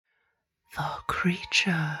The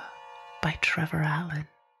Creature by Trevor Allen.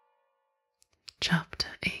 Chapter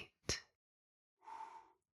 8.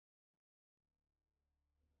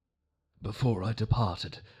 Before I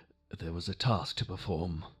departed, there was a task to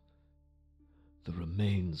perform. The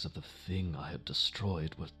remains of the thing I had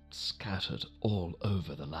destroyed were scattered all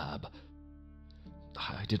over the lab.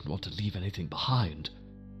 I didn't want to leave anything behind.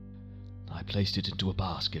 I placed it into a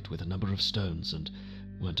basket with a number of stones and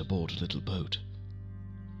went aboard a little boat.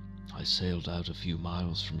 I sailed out a few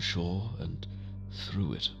miles from shore and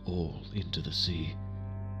threw it all into the sea.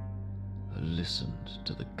 I listened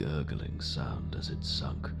to the gurgling sound as it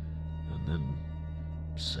sunk, and then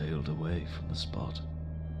sailed away from the spot.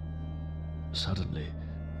 Suddenly,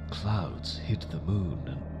 clouds hid the moon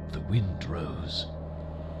and the wind rose.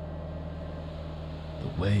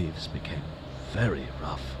 The waves became very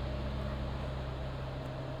rough.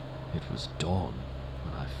 It was dawn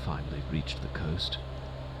when I finally reached the coast.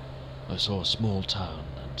 I saw a small town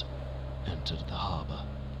and entered the harbour.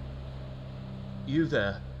 You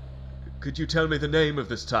there? Could you tell me the name of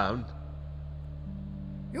this town?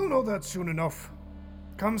 You'll know that soon enough.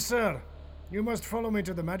 Come, sir. You must follow me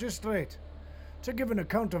to the magistrate to give an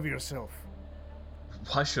account of yourself.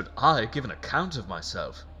 Why should I give an account of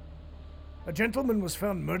myself? A gentleman was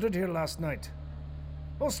found murdered here last night.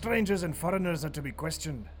 All strangers and foreigners are to be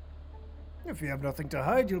questioned. If you have nothing to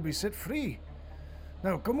hide, you'll be set free.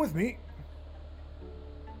 Now, come with me.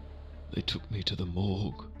 They took me to the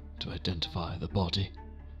morgue to identify the body.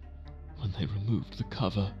 When they removed the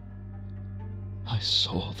cover, I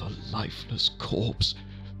saw the lifeless corpse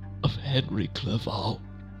of Henry Clerval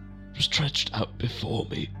stretched out before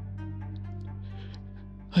me.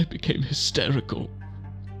 I became hysterical.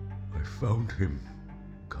 I found him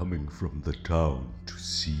coming from the town to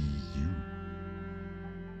see you.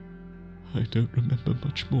 I don't remember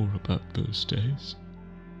much more about those days.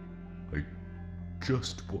 I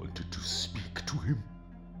just wanted to speak to him,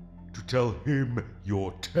 to tell him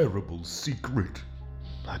your terrible secret.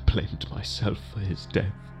 I blamed myself for his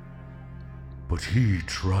death. But he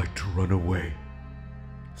tried to run away,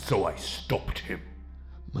 so I stopped him.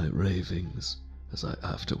 My ravings, as I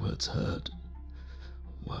afterwards heard,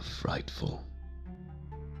 were frightful.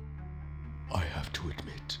 I have to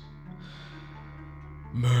admit,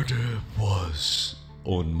 murder was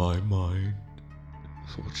on my mind.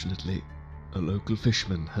 Fortunately, a local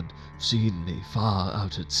fisherman had seen me far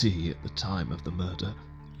out at sea at the time of the murder.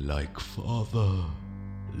 Like father,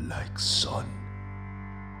 like son.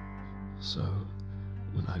 So,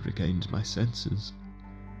 when I regained my senses,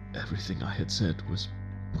 everything I had said was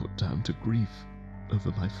put down to grief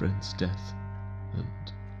over my friend's death,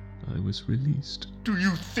 and I was released. Do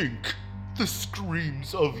you think the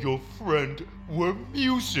screams of your friend were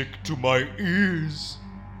music to my ears?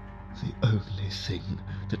 The only thing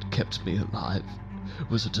that kept me alive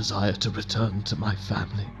was a desire to return to my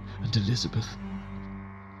family and Elizabeth,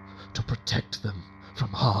 to protect them from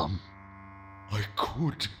harm. I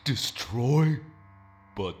could destroy,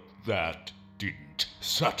 but that didn't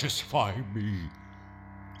satisfy me.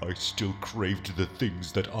 I still craved the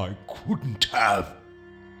things that I couldn't have.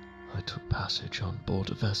 I took passage on board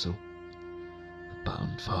a vessel,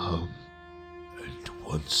 bound for home. And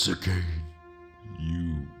once again,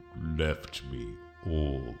 you left me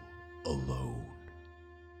all alone.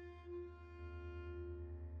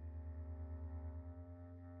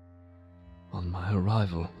 On my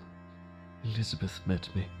arrival, Elizabeth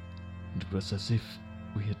met me, and it was as if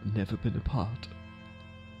we had never been apart.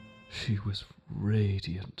 She was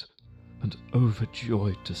radiant and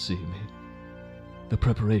overjoyed to see me. The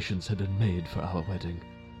preparations had been made for our wedding.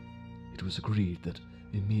 It was agreed that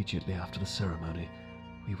immediately after the ceremony,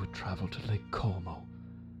 we would travel to Lake Como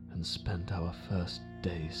and spend our first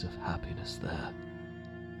days of happiness there.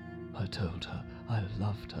 I told her I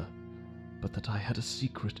loved her, but that I had a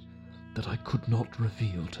secret that I could not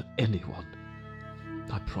reveal to anyone.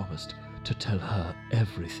 I promised to tell her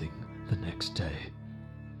everything the next day.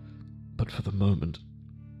 But for the moment,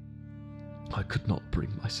 I could not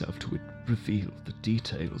bring myself to reveal the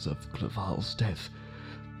details of Clerval's death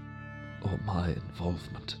or my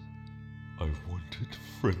involvement. I wanted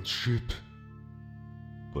friendship,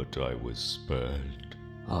 but I was spared.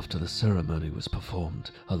 After the ceremony was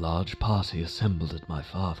performed, a large party assembled at my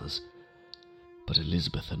father's. But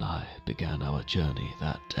Elizabeth and I began our journey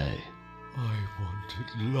that day. I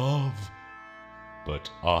wanted love, but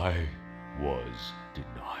I was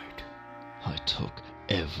denied. I took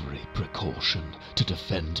every precaution to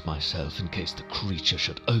defend myself in case the creature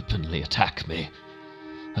should openly attack me.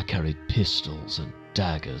 I carried pistols and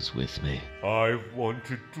daggers with me. I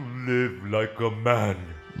wanted to live like a man.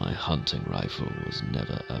 My hunting rifle was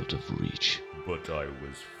never out of reach. But I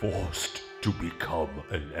was forced to become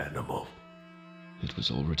an animal. It was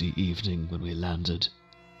already evening when we landed.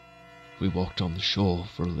 We walked on the shore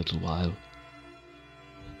for a little while.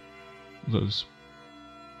 Those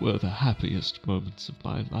were the happiest moments of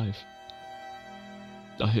my life.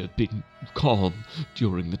 I had been calm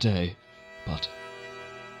during the day, but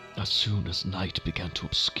as soon as night began to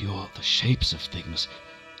obscure the shapes of things,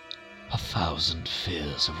 1,000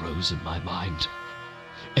 fears arose in my mind.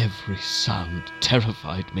 Every sound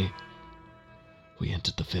terrified me. We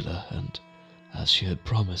entered the villa, and, as she had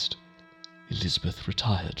promised, Elizabeth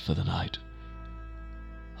retired for the night.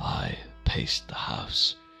 I paced the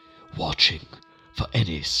house, watching for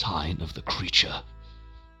any sign of the creature.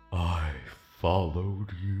 I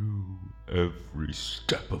followed you every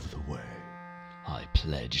step of the way. I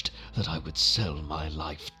pledged that I would sell my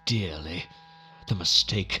life dearly. The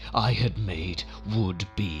mistake I had made would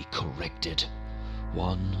be corrected.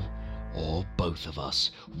 One or both of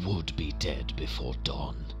us would be dead before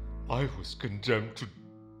dawn. I was condemned to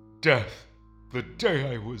death the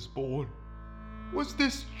day I was born. Was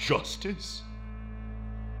this justice?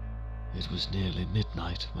 It was nearly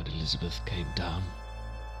midnight when Elizabeth came down.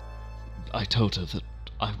 I told her that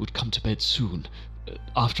I would come to bed soon,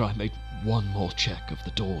 after I made one more check of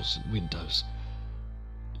the doors and windows.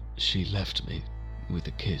 She left me with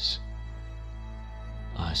a kiss.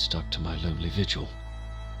 I stuck to my lonely vigil,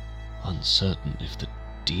 uncertain if the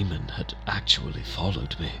demon had actually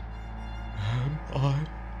followed me. Am I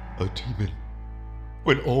a demon?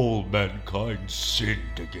 When all mankind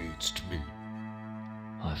sinned against me.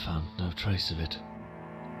 I found no trace of it,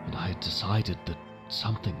 and I had decided that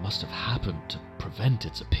something must have happened to prevent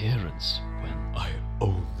its appearance when I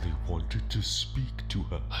only wanted to speak to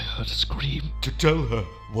her. I heard a scream. To tell her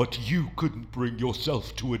what you couldn't bring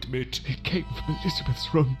yourself to admit. It came from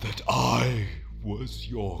Elizabeth's room. That I was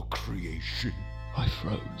your creation. I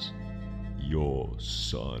froze. Your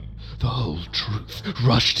son. The whole truth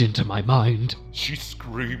rushed into my mind. She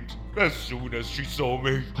screamed as soon as she saw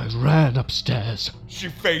me. I ran upstairs. She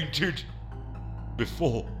fainted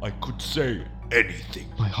before I could say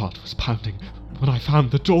anything. My heart was pounding when I found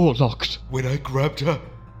the door locked. When I grabbed her,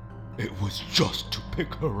 it was just to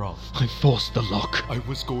pick her up. I forced the lock. I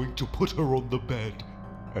was going to put her on the bed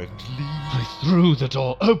and leave. I threw the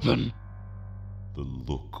door open. The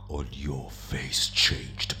look on your face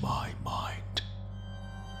changed my mind.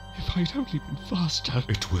 If I'd only been faster,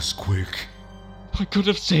 It was quick, I could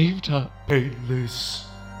have saved her. painless.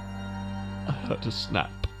 I heard a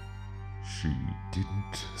snap. She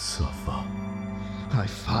didn't suffer. I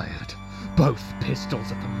fired both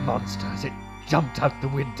pistols at the monster as it jumped out the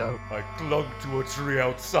window. I clung to a tree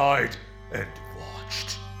outside and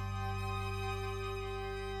watched.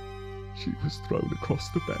 She was thrown across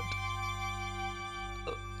the bed.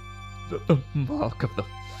 The mark of the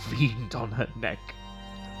fiend on her neck.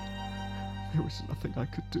 There was nothing I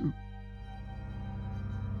could do.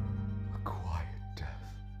 A quiet death.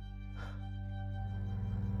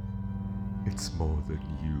 It's more than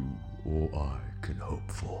you or I can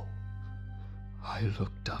hope for. I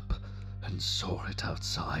looked up and saw it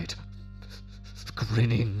outside,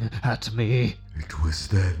 grinning at me. It was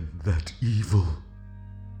then that evil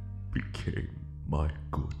became my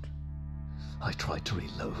good. I tried to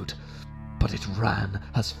reload, but it ran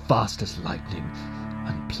as fast as lightning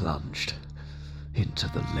and plunged into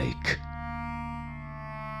the lake.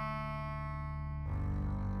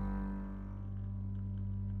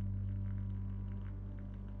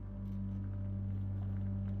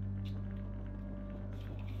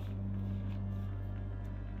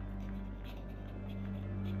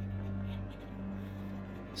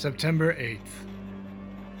 September 8th.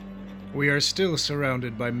 We are still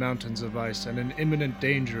surrounded by mountains of ice and in imminent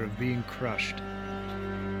danger of being crushed.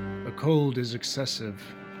 The cold is excessive,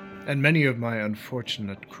 and many of my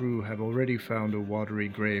unfortunate crew have already found a watery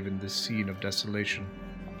grave in this scene of desolation.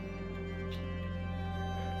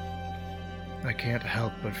 I can't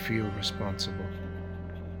help but feel responsible.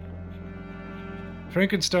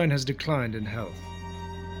 Frankenstein has declined in health.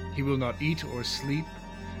 He will not eat or sleep,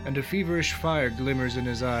 and a feverish fire glimmers in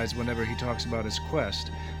his eyes whenever he talks about his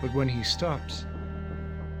quest, but when he stops,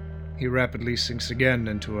 he rapidly sinks again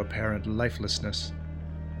into apparent lifelessness.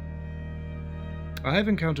 I have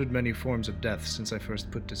encountered many forms of death since I first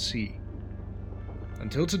put to sea.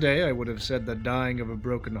 Until today, I would have said that dying of a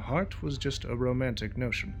broken heart was just a romantic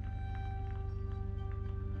notion.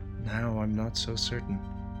 Now I'm not so certain.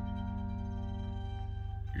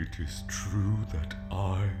 It is true that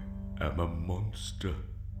I am a monster.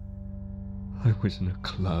 I was in a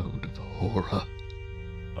cloud of horror.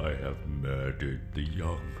 I have murdered the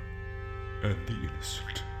young and the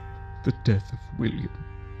innocent. The death of William,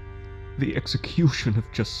 the execution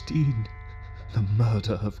of Justine, the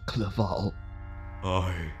murder of Clerval.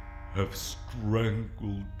 I have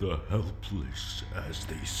strangled the helpless as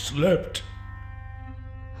they slept,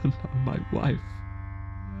 And now my wife.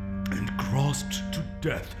 and crossed to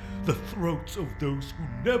death the throats of those who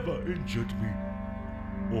never injured me,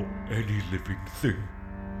 or any living thing.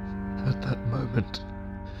 At that moment,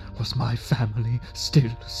 was my family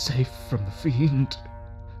still safe from the fiend?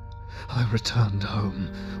 I returned home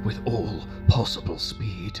with all possible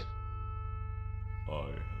speed. I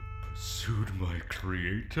have pursued my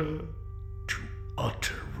creator to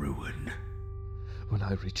utter ruin. When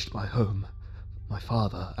I reached my home, my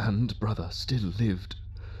father and brother still lived.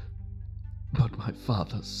 But my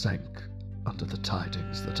father sank under the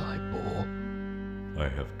tidings that I bore. I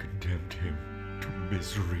have condemned him to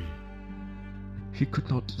misery. He could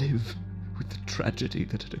not live with the tragedy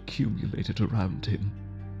that had accumulated around him.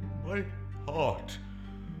 My heart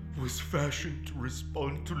was fashioned to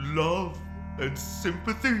respond to love and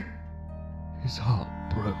sympathy. His heart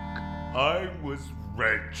broke. I was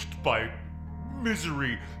wrenched by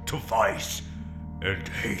misery to vice and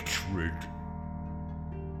hatred.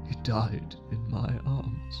 He died in my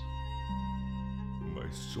arms. My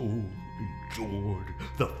soul endured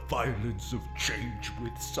the violence of change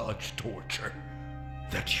with such torture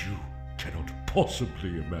that you cannot possibly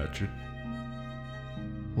imagine.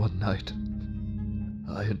 One night,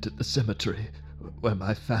 I entered the cemetery where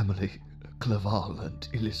my family, Clerval and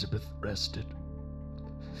Elizabeth, rested.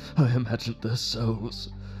 I imagined their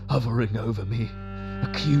souls hovering over me,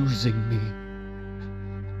 accusing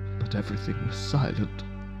me. But everything was silent.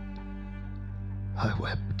 I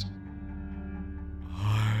wept.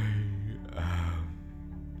 I am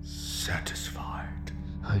satisfied.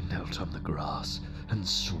 I knelt on the grass and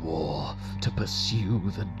swore to pursue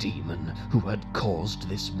the demon who had caused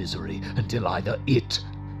this misery until either it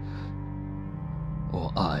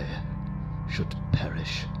or I should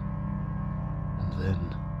perish. And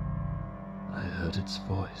then I heard its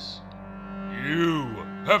voice. You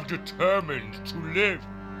have determined to live,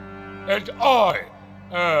 and I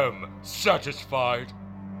am satisfied.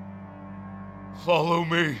 Follow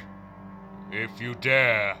me, if you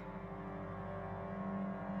dare.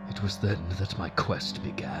 It was then that my quest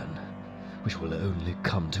began, which will only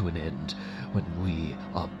come to an end when we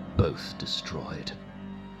are both destroyed.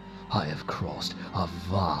 I have crossed a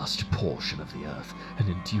vast portion of the earth and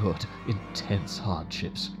endured intense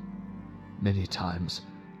hardships. Many times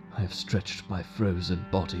I have stretched my frozen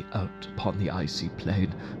body out upon the icy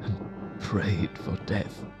plain and prayed for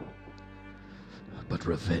death. But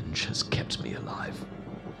revenge has kept me alive.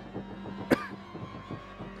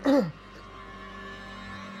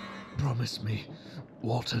 Promise me,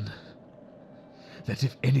 Walton, that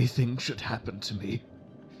if anything should happen to me,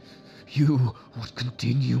 you would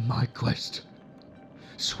continue my quest.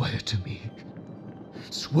 Swear to me.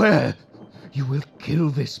 Swear you will kill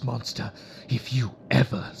this monster if you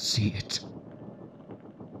ever see it.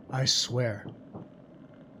 I swear.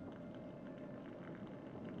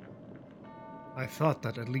 I thought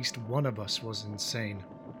that at least one of us was insane,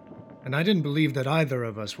 and I didn't believe that either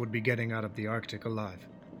of us would be getting out of the Arctic alive.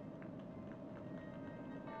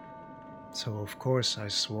 So of course I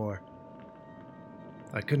swore.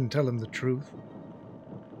 I couldn't tell him the truth.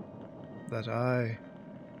 That I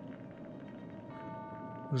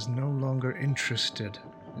was no longer interested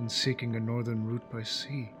in seeking a northern route by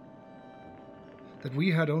sea. That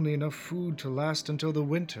we had only enough food to last until the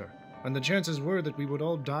winter, and the chances were that we would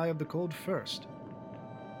all die of the cold first.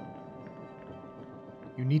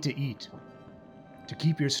 You need to eat, to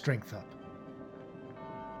keep your strength up.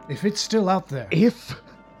 If it's still out there... If?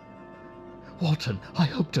 Walton, I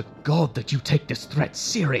hope to God that you take this threat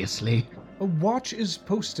seriously. A watch is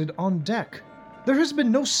posted on deck. There has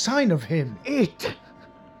been no sign of him. It!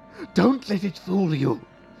 Don't let it fool you.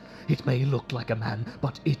 It may look like a man,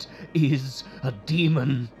 but it is a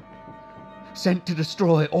demon. Sent to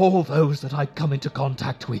destroy all those that I come into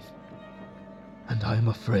contact with. And I'm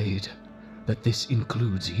afraid that this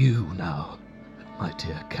includes you now, my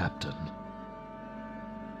dear Captain.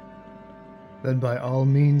 Then by all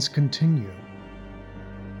means continue.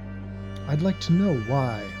 I'd like to know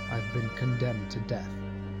why I've been condemned to death.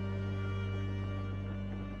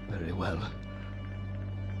 Very well.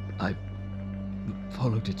 I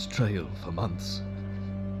followed its trail for months.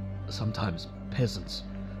 Sometimes peasants,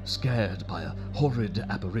 scared by a horrid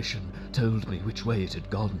apparition, told me which way it had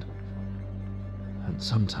gone. And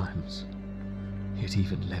sometimes it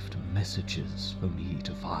even left messages for me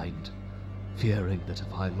to find, fearing that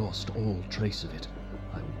if I lost all trace of it,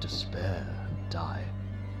 I would despair and die.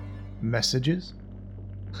 Messages?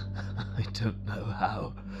 I don't know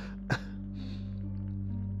how,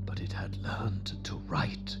 but it had learned to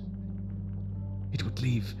write. It would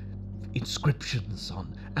leave inscriptions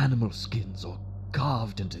on animal skins or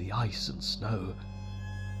carved into the ice and snow.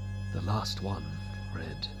 The last one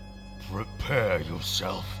read, Prepare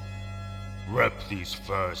yourself. Wrap these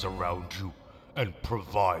furs around you and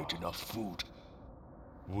provide enough food.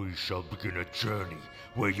 We shall begin a journey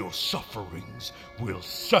where your sufferings will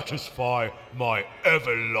satisfy my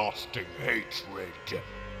everlasting hatred.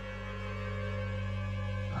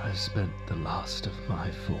 I spent the last of my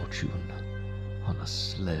fortune on a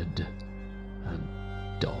sled and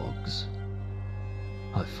dogs.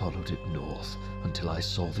 I followed it north until I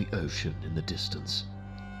saw the ocean in the distance.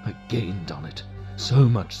 I gained on it, so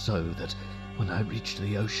much so that when I reached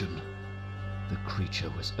the ocean, the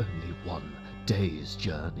creature was only 1 day's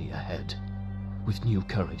journey ahead. With new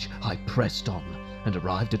courage, I pressed on and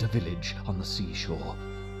arrived at a village on the seashore.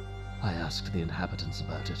 I asked the inhabitants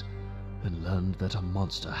about it and learned that a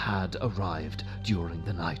monster had arrived during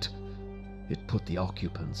the night. It put the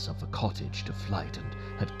occupants of the cottage to flight and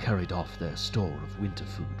had carried off their store of winter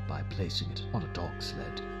food by placing it on a dog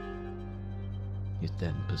sled. It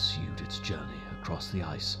then pursued its journey across the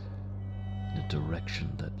ice in a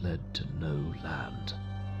direction that led to no land.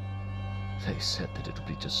 They said that it would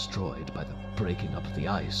be destroyed by the breaking up of the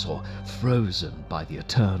ice or frozen by the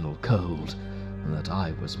eternal cold, and that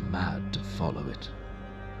I was mad to follow it.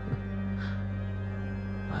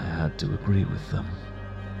 I had to agree with them.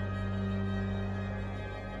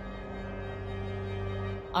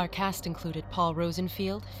 Our cast included Paul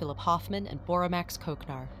Rosenfield, Philip Hoffman, and Boromax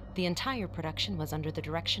Koknar. The entire production was under the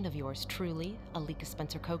direction of yours truly, Alika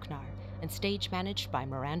Spencer Koknar, and stage managed by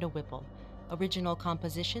Miranda Whipple. Original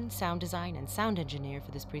composition, sound design, and sound engineer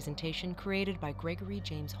for this presentation created by Gregory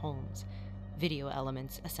James Holmes. Video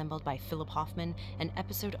elements assembled by Philip Hoffman, and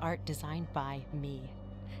episode art designed by me.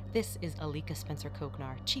 This is Alika Spencer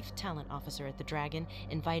Koknar, Chief Talent Officer at The Dragon,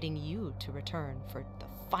 inviting you to return for the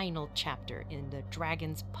final chapter in The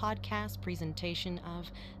Dragon's podcast presentation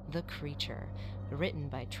of The Creature, written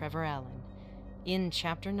by Trevor Allen. In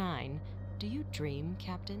Chapter 9, Do You Dream,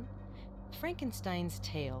 Captain? Frankenstein's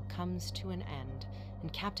tale comes to an end,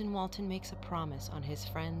 and Captain Walton makes a promise on his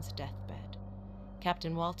friend's deathbed.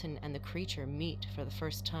 Captain Walton and the creature meet for the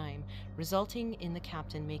first time, resulting in the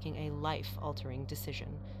captain making a life-altering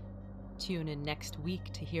decision. Tune in next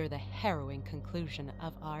week to hear the harrowing conclusion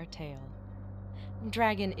of our tale.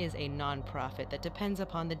 Dragon is a non-profit that depends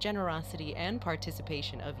upon the generosity and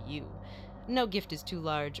participation of you. No gift is too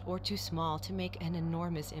large or too small to make an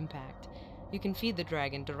enormous impact. You can feed the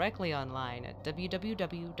Dragon directly online at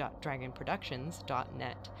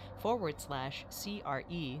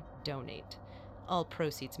www.dragonproductions.net/CRE donate. All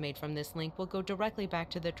proceeds made from this link will go directly back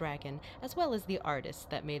to the Dragon, as well as the artists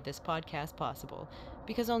that made this podcast possible,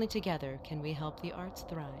 because only together can we help the arts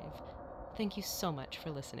thrive. Thank you so much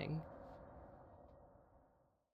for listening.